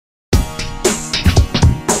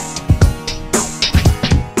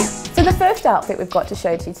first outfit we've got to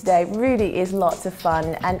show to you today really is lots of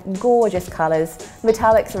fun and gorgeous colours.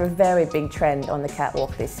 Metallics are a very big trend on the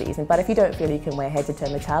catwalk this season, but if you don't feel you can wear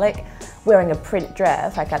head-to-toe metallic, wearing a print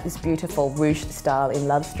dress, like this beautiful ruched style in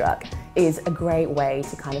Love Struck, is a great way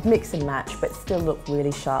to kind of mix and match but still look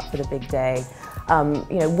really sharp for the big day.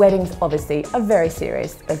 You know, weddings obviously are very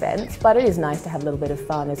serious events, but it is nice to have a little bit of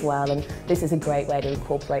fun as well, and this is a great way to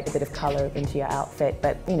incorporate a bit of colour into your outfit,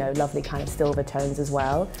 but you know, lovely kind of silver tones as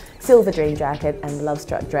well. Silver dream jacket and Love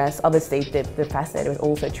Struck dress. Obviously the fascinator is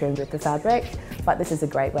also trimmed with the fabric, but this is a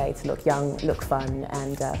great way to look young, look fun,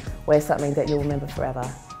 and wear something that you'll remember forever.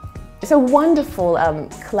 It's a wonderful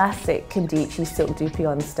classic Condici silk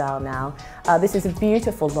dupion style now. This is a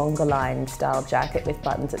beautiful longer line style jacket with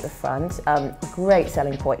buttons at the front. Great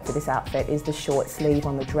selling point for this outfit is the short sleeve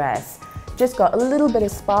on the dress. Just got a little bit of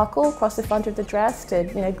sparkle across the front of the dress to,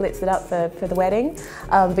 you know, glitz it up for the wedding.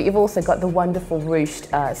 But you've also got the wonderful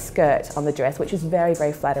ruched skirt on the dress, which is very,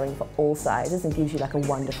 very flattering for all sizes and gives you like a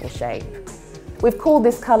wonderful shape. We've called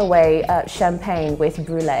this colourway Champagne with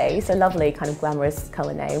Brûlée, so lovely kind of glamorous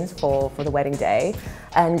colour names for the wedding day.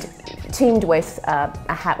 And teamed with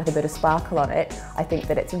a hat with a bit of sparkle on it, I think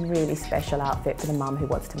that it's a really special outfit for the mum who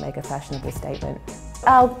wants to make a fashionable statement.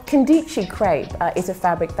 Our Condici crepe is a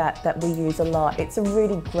fabric that we use a lot. It's a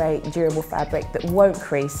really great durable fabric that won't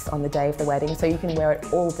crease on the day of the wedding, so you can wear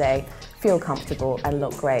it all day, feel comfortable and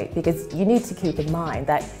look great, because you need to keep in mind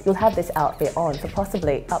that you'll have this outfit on for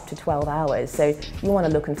possibly up to 12 hours, so you want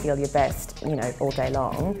to look and feel your best, you know, all day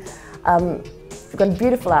long. We've got a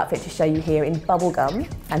beautiful outfit to show you here in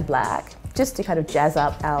bubblegum and black. Just to kind of jazz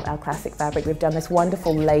up our classic fabric, we've done this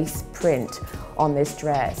wonderful lace print on this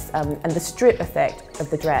dress, and the strip effect of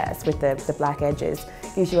the dress with the black edges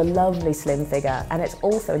gives you a lovely slim figure, and it's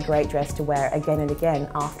also a great dress to wear again and again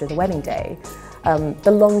after the wedding day.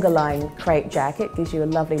 The longer line crepe jacket gives you a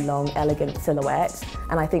lovely long elegant silhouette,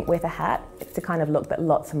 and I think with a hat it's the kind of look that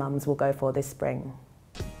lots of mums will go for this spring.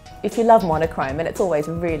 If you love monochrome, and it's always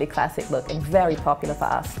a really classic look and very popular for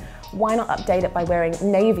us, why not update it by wearing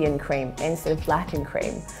navy and cream instead of black and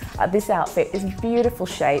cream? This outfit is beautiful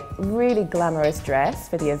shape, really glamorous dress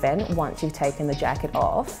for the event once you've taken the jacket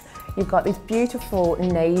off. You've got these beautiful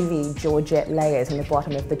navy georgette layers on the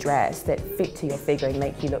bottom of the dress that fit to your figure and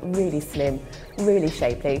make you look really slim, really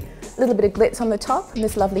shapely. A little bit of glitz on the top and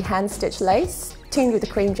this lovely hand-stitched lace, teamed with the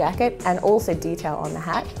cream jacket and also detail on the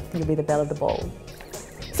hat. You'll be the belle of the ball.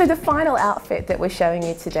 So the final outfit that we're showing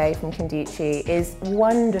you today from Condici is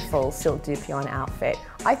wonderful silk dupion outfit.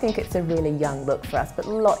 I think it's a really young look for us, but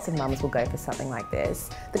lots of mums will go for something like this.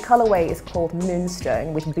 The colourway is called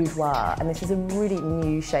Moonstone with Boudoir, and this is a really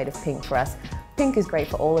new shade of pink for us. Pink is great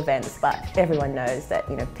for all events, but everyone knows that,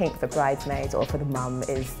 you know, pink for bridesmaids or for the mum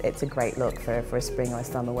it's a great look for a spring or a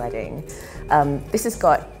summer wedding. This has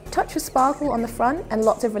got a touch of sparkle on the front and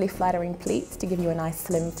lots of really flattering pleats to give you a nice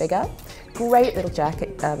slim figure. Great little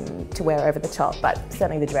jacket to wear over the top, but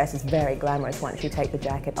certainly the dress is very glamorous once you take the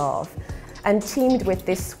jacket off. And teamed with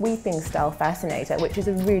this sweeping style fascinator, which is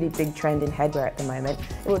a really big trend in headwear at the moment.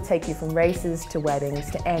 It will take you from races to weddings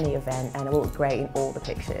to any event, and it will look great in all the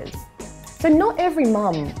pictures. So not every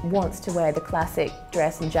mum wants to wear the classic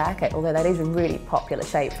dress and jacket, although that is a really popular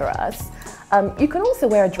shape for us. You can also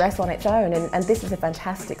wear a dress on its own, and this is a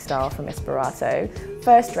fantastic style from Esperato.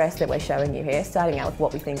 First dress that we're showing you here, starting out with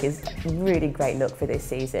what we think is a really great look for this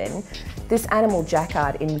season. This animal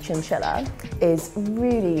jacquard in chinchilla is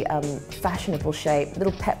really fashionable shape,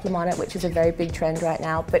 little peplum on it, which is a very big trend right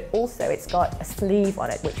now, but also it's got a sleeve on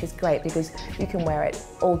it, which is great because you can wear it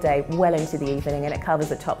all day, well into the evening, and it covers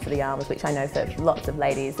the tops of the arms, which I know for lots of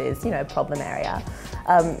ladies is, you know, a problem area.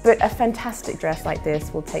 But a fantastic dress like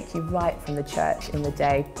this will take you right from the church in the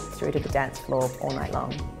day through to the dance floor all night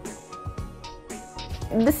long.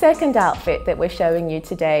 The second outfit that we're showing you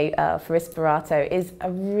today for Esperato is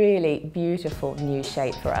a really beautiful new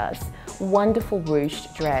shape for us. Wonderful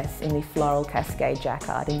ruched dress in the floral cascade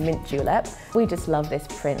jacquard in mint julep. We just love this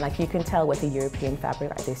print. Like, you can tell with a European fabric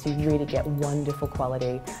like this, you really get wonderful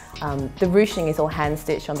quality. The ruching is all hand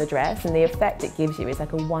stitched on the dress, and the effect it gives you is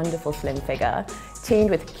like a wonderful slim figure.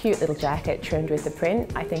 Teamed with a cute little jacket trimmed with the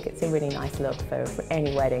print. I think it's a really nice look for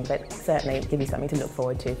any wedding, but certainly give you something to look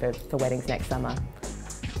forward to for weddings next summer.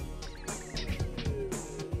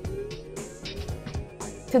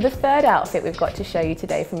 So the third outfit we've got to show you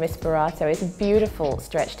today from Esperato is a beautiful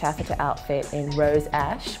stretch taffeta outfit in rose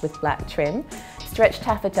ash with black trim. Stretch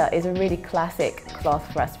taffeta is a really classic cloth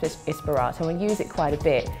for us for Esperato, and we use it quite a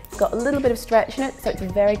bit. It's got a little bit of stretch in it, so it's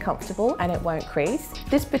very comfortable and it won't crease.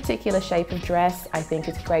 This particular shape of dress I think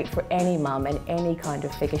is great for any mum and any kind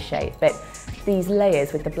of figure shape, but these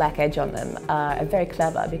layers with the black edge on them are very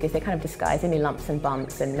clever because they kind of disguise any lumps and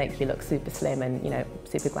bumps and make you look super slim and, you know,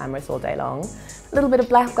 super glamorous all day long. A little bit of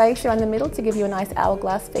black lace around the middle to give you a nice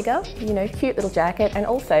hourglass figure, you know, cute little jacket, and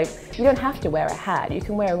also you don't have to wear a hat. You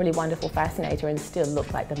can wear a really wonderful fascinator and still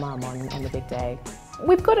look like the mum on the big day.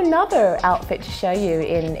 We've got another outfit to show you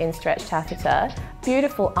in stretch taffeta.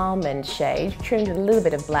 Beautiful almond shade, trimmed with a little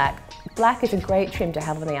bit of black. Black is a great trim to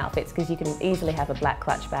have on the outfits because you can easily have a black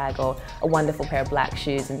clutch bag or a wonderful pair of black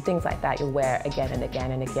shoes and things like that you'll wear again and again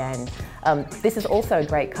and again. This is also a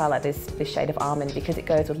great colour, this shade of almond, because it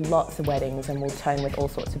goes with lots of weddings and will tone with all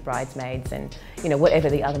sorts of bridesmaids and, you know, whatever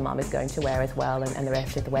the other mum is going to wear as well, and the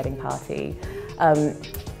rest of the wedding party.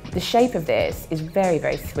 The shape of this is very,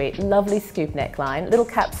 very sweet. Lovely scoop neckline, little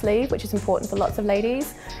cap sleeve, which is important for lots of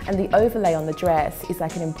ladies, and the overlay on the dress is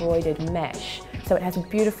like an embroidered mesh. So it has a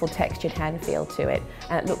beautiful textured hand feel to it,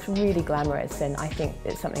 and it looks really glamorous, and I think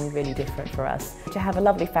it's something really different for us. To have a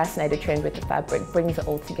lovely fascinator trimmed with the fabric brings it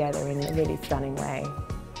all together in a really stunning way.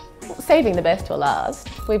 Saving the best till last,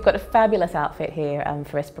 we've got a fabulous outfit here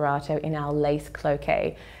for Esperato in our lace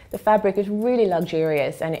cloquet. The fabric is really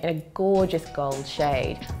luxurious and in a gorgeous gold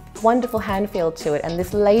shade. Wonderful hand feel to it, and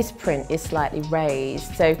this lace print is slightly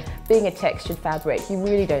raised, so being a textured fabric you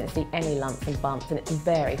really don't see any lumps and bumps, and it's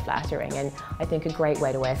very flattering and I think a great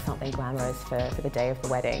way to wear something glamorous for the day of the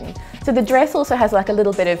wedding. So the dress also has like a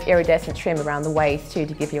little bit of iridescent trim around the waist too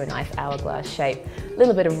to give you a nice hourglass shape. A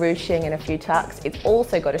little bit of ruching and a few tucks. It's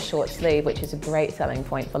also got a short sleeve, which is a great selling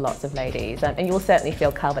point for lots of ladies, and you'll certainly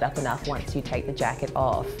feel covered up enough once you take the jacket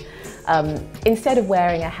off. Instead of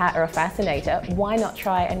wearing a hat or a fascinator, why not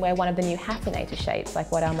try and wear one of the new hatinator shapes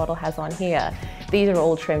like what our model has on here. These are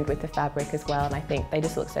all trimmed with the fabric as well, and I think they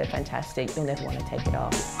just look so fantastic, you'll never want to take it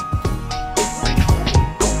off.